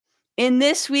In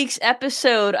this week's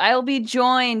episode, I'll be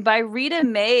joined by Rita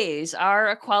Mays,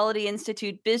 our Equality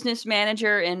Institute business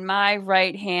manager in my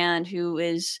right hand, who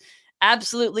is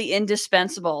absolutely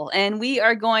indispensable. And we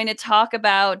are going to talk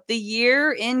about the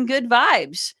year in good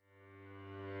vibes.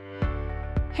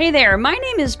 Hey there, my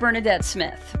name is Bernadette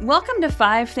Smith. Welcome to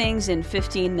 5 Things in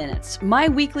 15 Minutes, my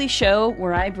weekly show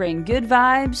where I bring good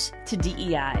vibes to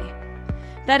DEI.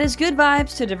 That is good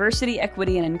vibes to diversity,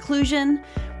 equity, and inclusion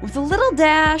with a little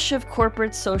dash of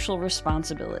corporate social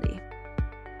responsibility.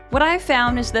 What I've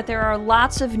found is that there are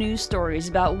lots of news stories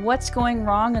about what's going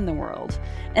wrong in the world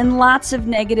and lots of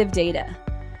negative data.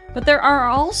 But there are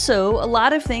also a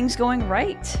lot of things going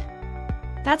right.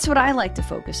 That's what I like to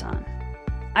focus on.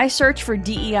 I search for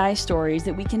DEI stories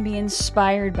that we can be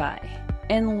inspired by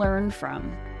and learn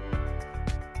from.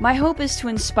 My hope is to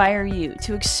inspire you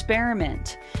to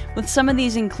experiment with some of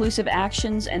these inclusive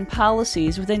actions and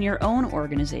policies within your own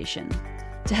organization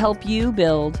to help you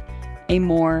build a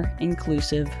more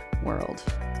inclusive world.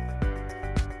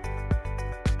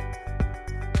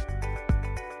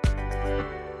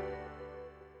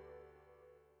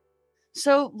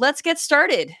 So let's get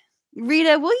started.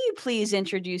 Rita, will you please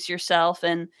introduce yourself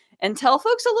and tell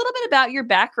folks a little bit about your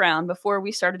background before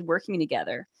we started working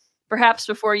together? Perhaps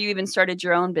before you even started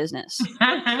your own business.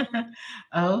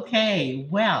 Okay,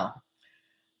 well,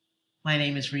 my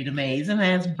name is Rita Mays, and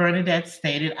as Bernadette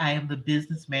stated, I am the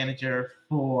business manager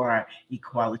for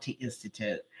Equality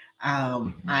Institute.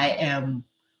 I am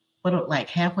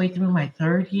halfway through my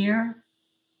 3rd year.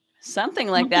 Something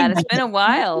like that. It's been a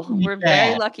while. We're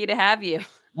very lucky to have you.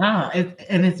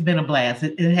 And it's been a blast.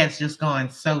 It has just gone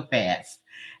so fast.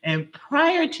 And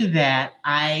prior to that,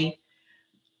 I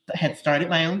had started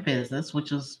my own business,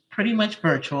 which was pretty much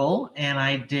virtual. And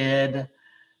I did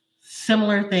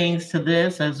similar things to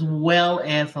this, as well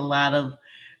as a lot of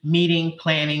meeting,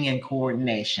 planning, and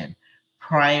coordination.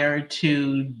 Prior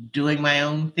to doing my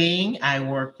own thing, I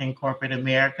worked in corporate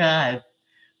America. I've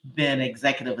been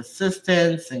executive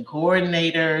assistants and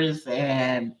coordinators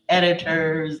and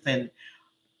editors and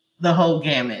the whole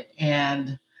gamut.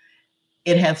 And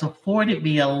it has afforded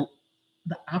me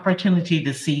the opportunity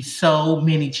to see so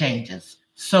many changes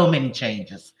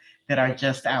that are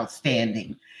just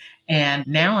outstanding. And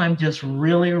now I'm just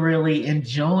really, really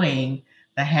enjoying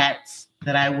the hats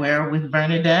that I wear with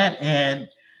Bernadette, and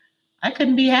I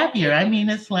couldn't be happier. I mean,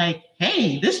 it's like,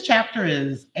 hey, this chapter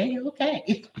is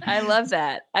A-okay. I love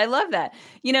that.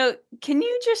 You know, can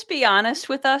you just be honest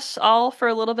with us all for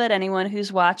a little bit, anyone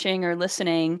who's watching or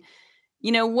listening?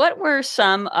 You know, what were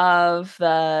some of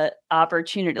the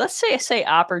opportunities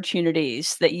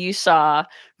that you saw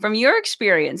from your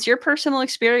experience, your personal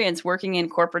experience working in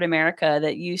corporate America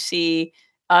that you see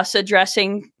us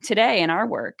addressing today in our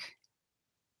work?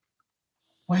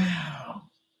 Wow.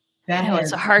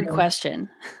 It's a hard question.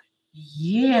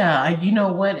 Yeah. You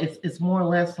know what? It's more or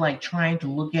less like trying to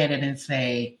look at it and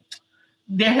say,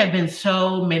 there have been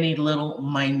so many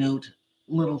minute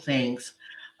little things.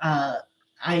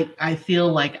 I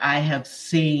feel like I have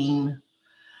seen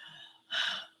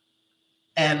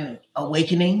an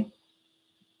awakening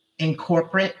in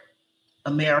corporate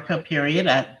America, period.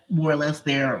 More or less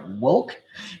they're woke,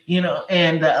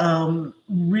 and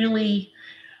really,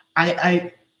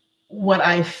 what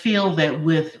I feel that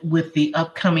with the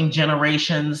upcoming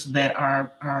generations that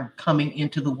are coming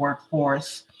into the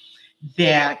workforce,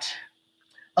 that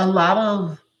a lot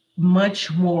of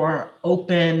much more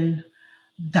open,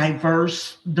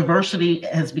 diversity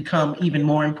has become even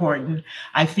more important.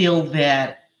 I feel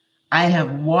that I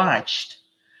have watched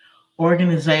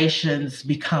organizations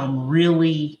become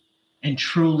really and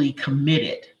truly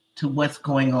committed to what's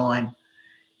going on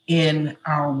in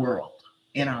our world,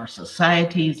 in our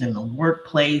societies, in the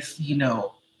workplace,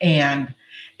 and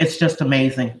it's just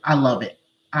amazing. I love it.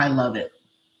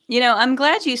 I'm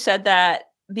glad you said that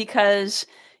because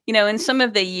in some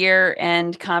of the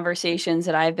year-end conversations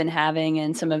that I've been having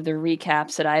and some of the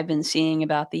recaps that I've been seeing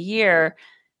about the year,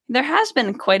 there has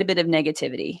been quite a bit of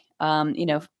negativity.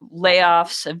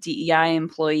 Layoffs of DEI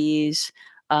employees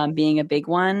being a big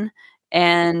one,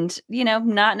 and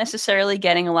not necessarily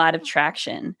getting a lot of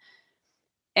traction.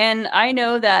 And I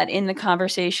know that in the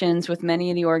conversations with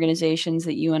many of the organizations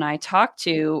that you and I talk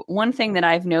to, one thing that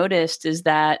I've noticed is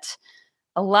that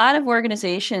a lot of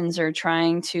organizations are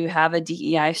trying to have a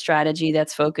DEI strategy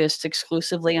that's focused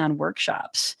exclusively on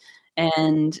workshops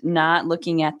and not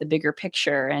looking at the bigger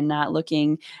picture and not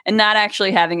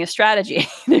actually having a strategy.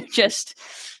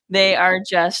 They are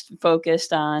just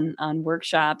focused on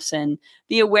workshops and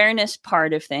the awareness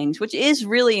part of things, which is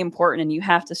really important. And you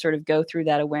have to sort of go through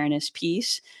that awareness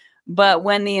piece. But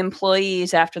when the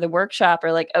employees after the workshop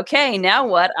are like, okay, now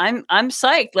what? I'm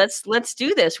psyched. Let's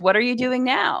do this. What are you doing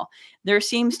now? There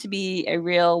seems to be a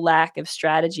real lack of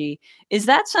strategy. Is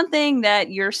that something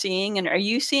that you're seeing? And are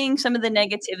you seeing some of the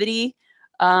negativity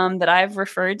that I've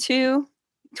referred to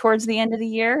towards the end of the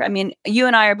year? I mean, you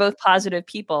and I are both positive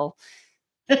people.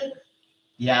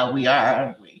 Yeah, we are,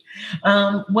 aren't we?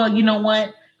 Well, you know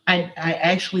what? I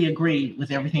actually agree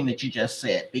with everything that you just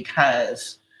said,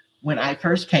 because when I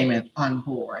first came on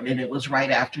board, and it was right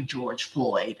after George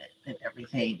Floyd and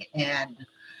everything, and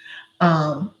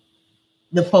um,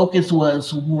 the focus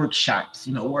was workshops.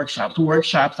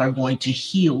 Workshops are going to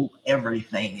heal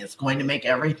everything. It's going to make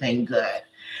everything good.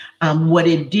 What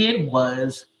it did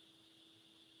was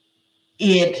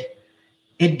it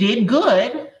did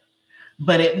good,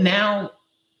 but it now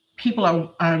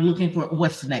people are looking for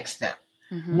what's the next step.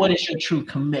 Mm-hmm. What is your true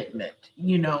commitment?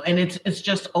 And it's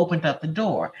just opened up the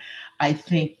door. I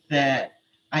think that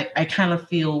I kind of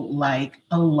feel like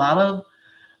a lot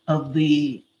of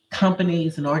the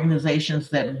companies and organizations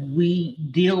that we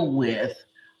deal with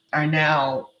are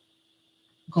now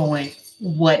going,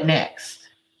 what next?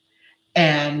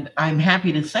 And I'm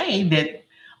happy to say that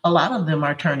a lot of them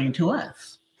are turning to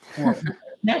us for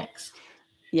next.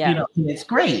 Yeah. And it's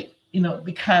great,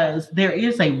 because there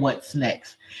is a what's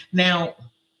next. Now,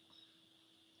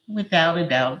 without a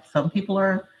doubt, some people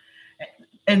are,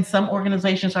 and some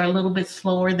organizations are a little bit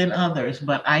slower than others,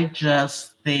 but I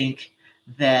just think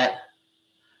that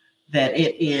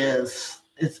it is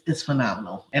it's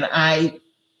phenomenal. And I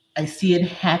see it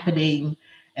happening,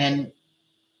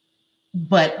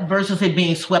 but versus it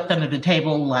being swept under the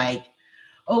table, like,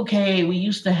 okay, we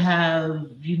used to have,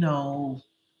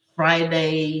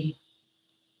 Friday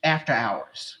after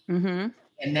hours. Mm-hmm.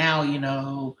 And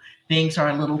now, things are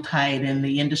a little tight in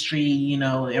the industry,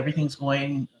 everything's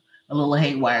going a little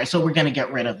haywire. So we're going to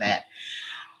get rid of that.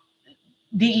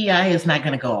 DEI is not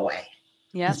going to go away.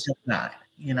 Yeah. It's just not,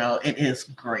 it is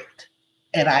great.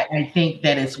 And I think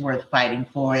that it's worth fighting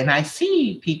for. And I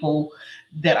see people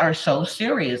that are so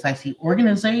serious. I see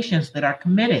organizations that are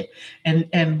committed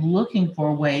and looking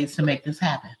for ways to make this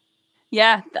happen.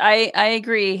 Yeah, I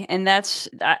agree. And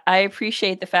I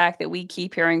appreciate the fact that we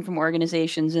keep hearing from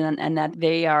organizations and that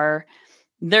they're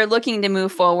looking to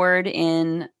move forward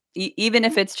in, even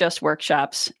if it's just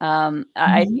workshops.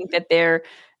 I think that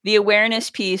the awareness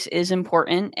piece is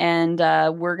important, and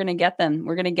we're going to get them.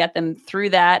 We're going to get them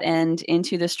through that and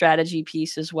into the strategy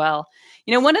piece as well.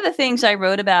 One of the things I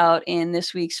wrote about in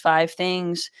this week's 5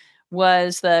 Things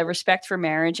was the Respect for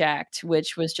Marriage Act,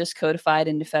 which was just codified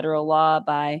into federal law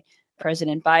by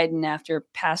President Biden after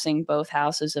passing both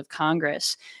houses of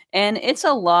Congress. And it's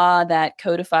a law that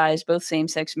codifies both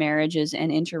same-sex marriages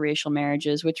and interracial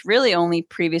marriages, which really only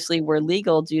previously were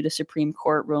legal due to Supreme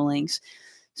Court rulings.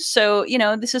 So,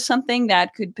 this is something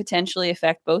that could potentially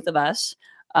affect both of us.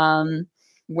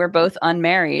 We're both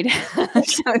unmarried,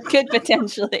 so it could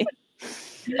potentially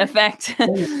affect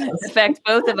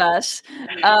both of us.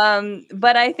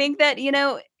 But I think that,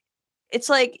 it's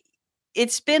like,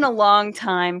 it's been a long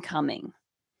time coming.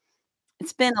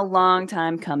 It's been a long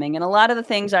time coming. And a lot of the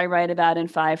things I write about in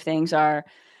 5 Things are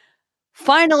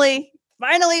finally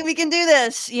we can do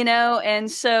this,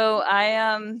 And so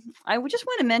I would just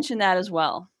want to mention that as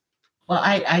well. Well,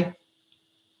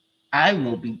 I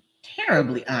will be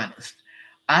terribly honest.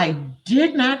 I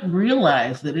did not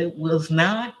realize that it was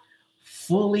not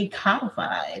fully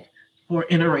codified for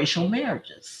interracial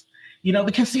marriages,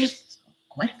 because there's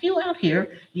quite a few out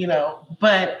here,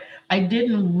 but I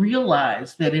didn't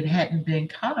realize that it hadn't been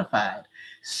codified.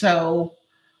 So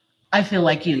I feel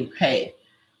like you, hey,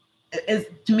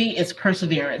 to me, it's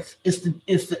perseverance. It's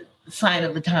the sign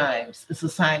of the times. It's a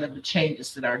sign of the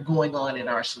changes that are going on in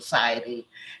our society.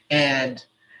 And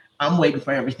I'm waiting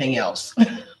for everything else.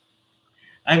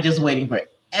 I'm just waiting for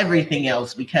everything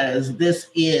else, because this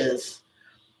is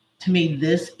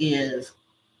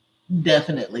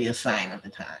definitely a sign of the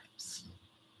times.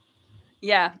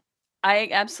 Yeah, I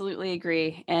absolutely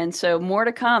agree. And so more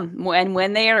to come. And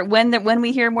when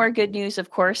we hear more good news, of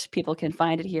course, people can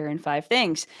find it here in 5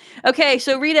 Things. Okay,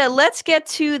 so Rita, let's get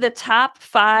to the top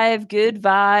 5 good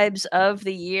vibes of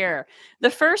the year. The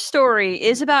first story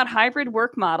is about hybrid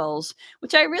work models,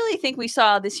 which I really think we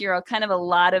saw this year kind of a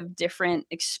lot of different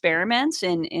experiments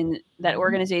in that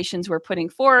organizations were putting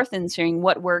forth and seeing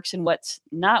what works and what's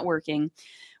not working.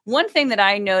 One thing that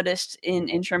I noticed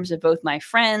in terms of both my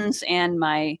friends and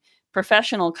my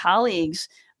professional colleagues,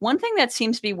 one thing that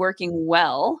seems to be working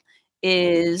well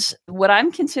is what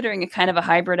I'm considering a kind of a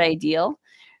hybrid ideal.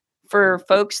 for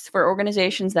folks, for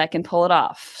organizations that can pull it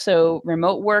off. So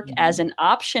remote work as an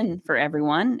option for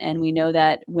everyone. And we know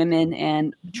that women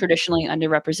and traditionally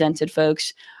underrepresented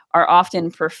folks are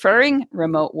often preferring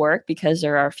remote work because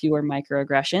there are fewer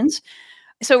microaggressions.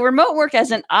 So remote work as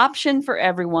an option for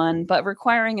everyone, but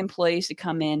requiring employees to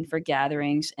come in for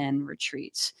gatherings and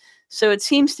retreats. So it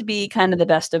seems to be kind of the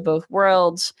best of both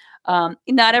worlds. Not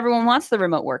everyone wants the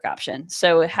remote work option.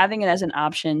 So having it as an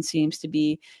option seems to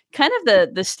be kind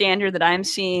of the standard that I'm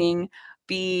seeing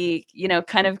be,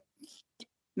 kind of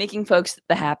making folks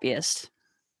the happiest.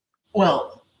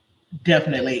 Well,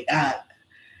 definitely. I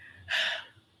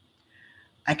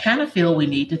kind of feel we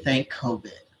need to thank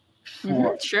COVID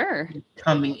for sure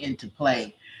coming into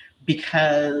play,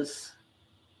 because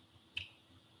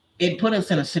it put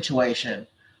us in a situation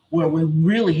where we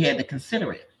really had to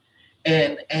consider it.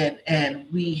 And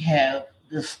we have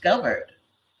discovered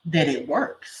that it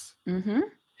works.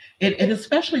 It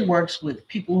especially works with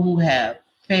people who have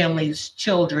families,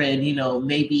 children,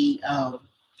 maybe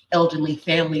elderly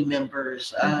family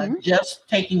members, just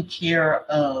taking care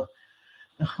of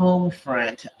the home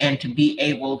front, and to be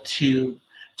able to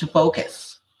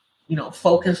focus,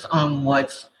 focus on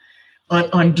what's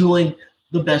on doing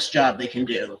the best job they can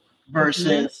do,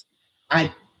 versus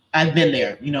I've been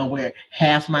there, where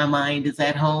half my mind is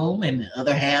at home and the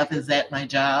other half is at my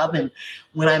job. And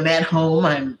when I'm at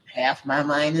home, half my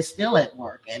mind is still at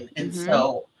work. And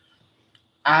so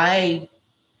I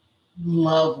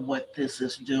love what this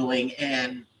is doing.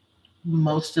 And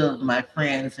most of my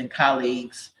friends and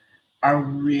colleagues are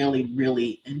really,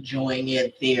 really enjoying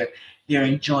it. They're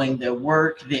enjoying their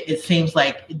work. It seems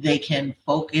like they can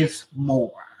focus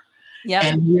more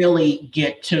and really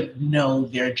get to know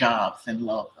their jobs and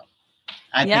love them.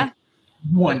 I think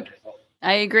wonderful.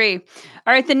 I agree.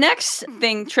 All right. The next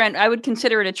trend, I would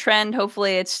consider it a trend.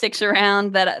 Hopefully it sticks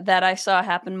around, that I saw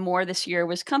happen more this year,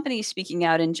 was companies speaking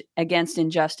out against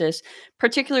injustice,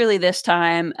 particularly this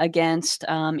time against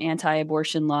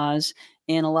anti-abortion laws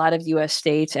in a lot of U.S.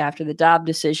 states after the Dobbs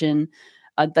decision.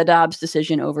 The Dobbs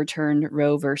decision overturned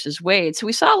Roe versus Wade. So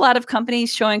we saw a lot of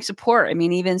companies showing support. I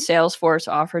mean, even Salesforce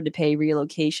offered to pay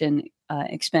relocation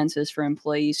expenses for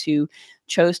employees who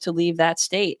chose to leave that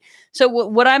state. So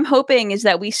what I'm hoping is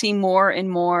that we see more and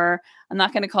more, I'm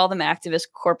not going to call them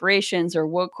activist corporations or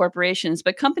woke corporations,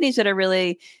 but companies that are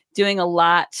really doing a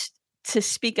lot to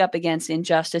speak up against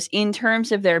injustice in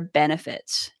terms of their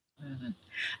benefits.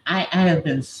 I have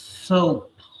been so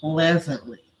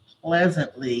pleasantly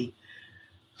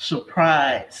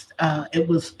surprised. It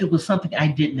was something I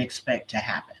didn't expect to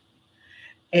happen.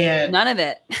 And none of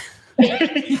it.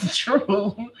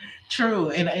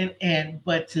 True. And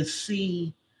but to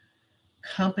see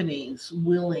companies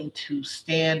willing to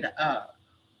stand up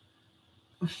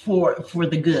for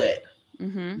the good,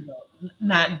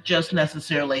 not just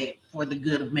necessarily for the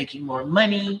good of making more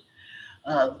money,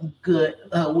 good,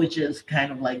 which is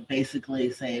kind of like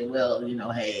basically saying, well,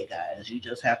 hey guys, you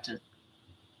just have to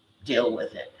deal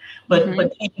with it,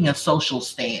 but taking a social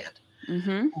stand.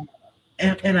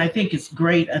 And I think it's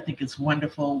great. I think it's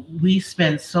wonderful. We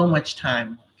spend so much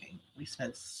time working.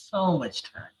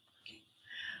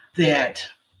 That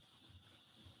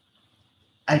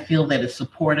I feel that it's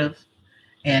supportive,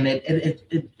 and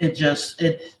it just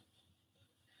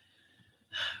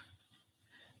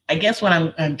I guess what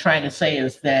I'm trying to say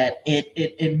is that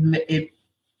it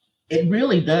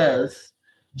really does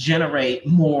generate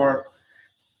more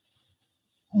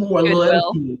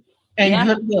loyalty and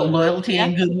goodwill,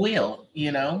 and goodwill,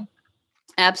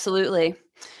 Absolutely.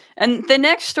 And the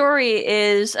next story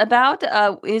is about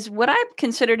is what I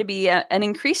consider to be an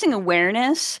increasing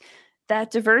awareness that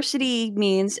diversity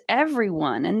means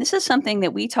everyone. And this is something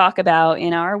that we talk about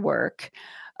in our work.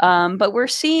 But we're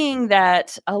seeing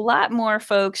that a lot more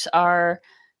folks are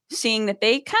seeing that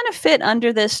they kind of fit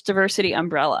under this diversity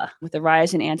umbrella, with the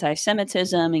rise in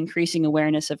anti-Semitism, increasing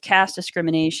awareness of caste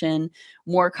discrimination,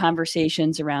 more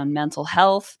conversations around mental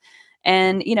health,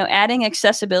 and, adding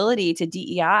accessibility to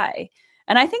DEI.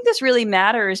 And I think this really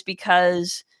matters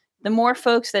because the more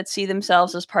folks that see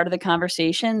themselves as part of the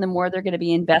conversation, the more they're going to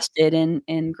be invested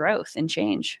in growth and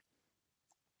change.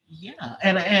 Yeah.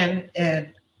 And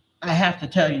I have to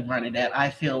tell you, Bernadette, I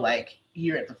feel like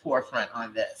you're at the forefront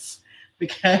on this.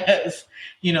 Because,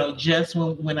 just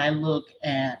when I look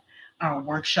at our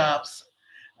workshops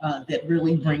that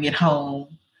really bring it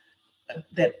home,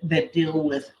 that deal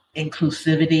with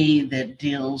inclusivity, that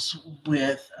deals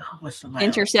with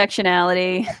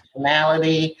intersectionality,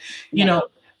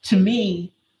 to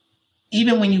me,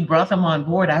 even when you brought them on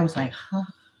board, I was like, huh,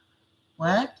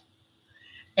 what?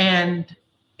 And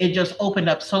it just opened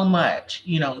up so much,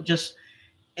 it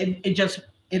just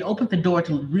it opened the door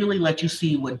to really let you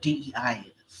see what DEI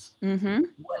is. Mm-hmm.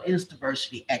 What is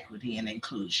diversity, equity, and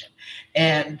inclusion?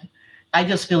 And I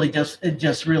just feel it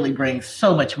just really brings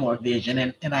so much more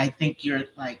vision. And I think you're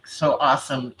like so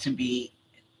awesome to be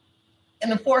in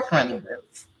the forefront of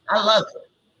this. I love it.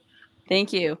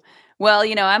 Thank you. Well,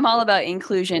 I'm all about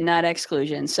inclusion, not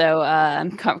exclusion. So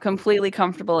I'm completely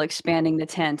comfortable expanding the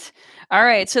tent. All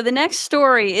right. So the next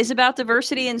story is about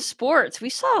diversity in sports. We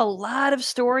saw a lot of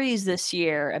stories this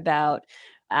year about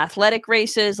athletic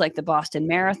races like the Boston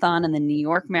Marathon and the New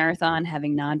York Marathon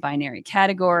having non-binary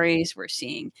categories. We're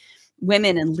seeing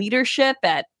women in leadership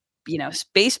at,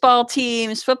 baseball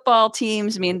teams, football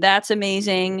teams. I mean, that's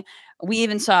amazing. We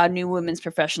even saw a new women's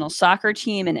professional soccer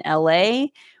team in LA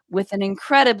with an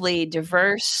incredibly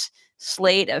diverse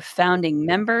slate of founding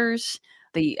members,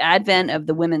 the advent of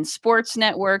the Women's Sports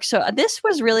Network. So this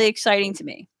was really exciting to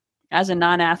me as a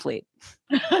non-athlete.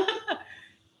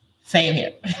 Same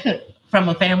here. From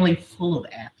a family full of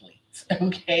athletes.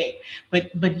 Okay.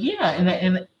 But yeah,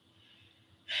 and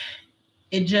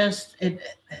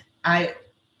I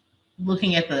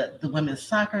looking at the women's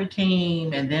soccer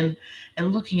team and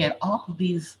looking at all of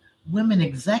these women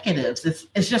executives,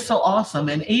 it's just so awesome.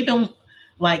 And even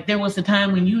like there was a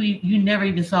time when you never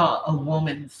even saw a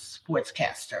woman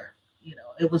sportscaster.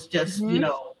 It was just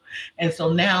and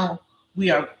so now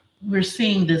we're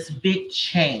seeing this big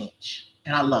change,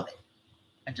 and I love it.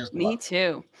 I just love it.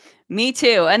 Me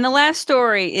too. And the last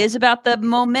story is about the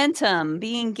momentum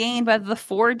being gained by the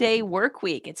 4-day work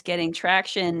week. It's getting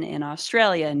traction in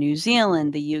Australia, New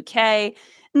Zealand, the UK.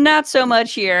 Not so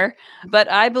much here, but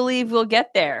I believe we'll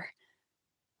get there.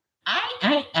 I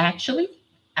can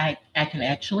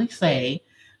actually say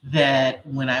that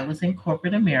when I was in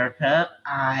corporate America,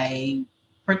 I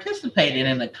participated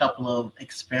in a couple of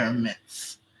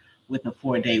experiments with a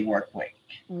 4-day work week.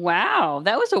 Wow,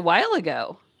 that was a while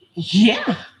ago.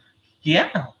 Yeah.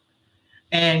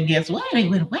 And guess what? It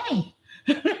went away.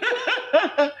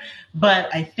 But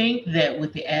I think that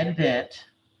with the advent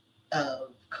of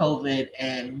COVID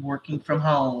and working from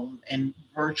home and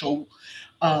virtual,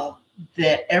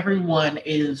 that everyone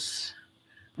is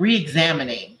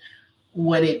re-examining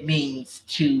what it means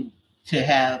to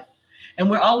have, and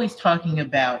we're always talking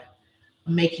about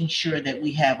making sure that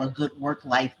we have a good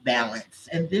work-life balance.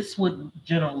 And this would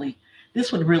really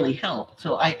help.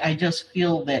 So I just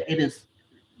feel that it is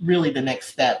really the next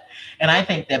step. And I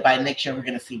think that by next year, we're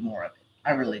going to see more of it.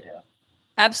 I really do.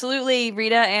 Absolutely,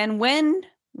 Rita. And when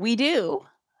we do,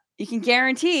 you can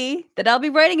guarantee that I'll be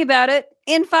writing about it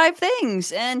in 5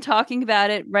 Things and talking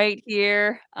about it right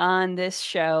here on this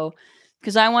show,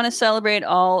 because I want to celebrate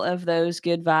all of those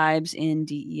good vibes in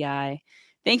DEI.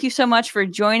 Thank you so much for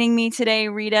joining me today,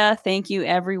 Rita. Thank you,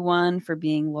 everyone, for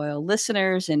being loyal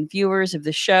listeners and viewers of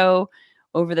the show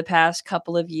over the past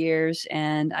couple of years.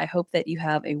 And I hope that you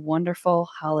have a wonderful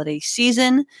holiday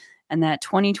season and that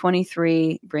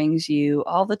 2023 brings you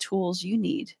all the tools you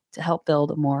need to help build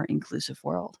a more inclusive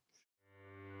world.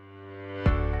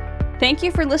 Thank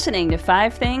you for listening to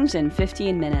 5 Things in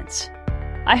 15 Minutes.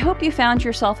 I hope you found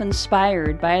yourself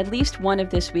inspired by at least one of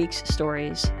this week's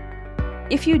stories.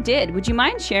 If you did, would you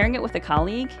mind sharing it with a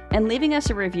colleague and leaving us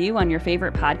a review on your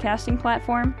favorite podcasting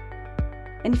platform?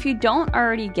 And if you don't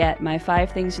already get my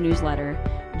 5 Things newsletter,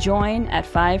 join at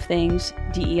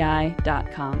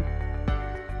 5thingsdei.com.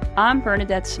 I'm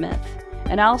Bernadette Smith,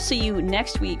 and I'll see you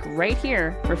next week right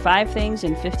here for 5 Things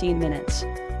in 15 Minutes,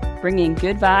 bringing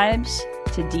good vibes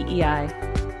to DEI.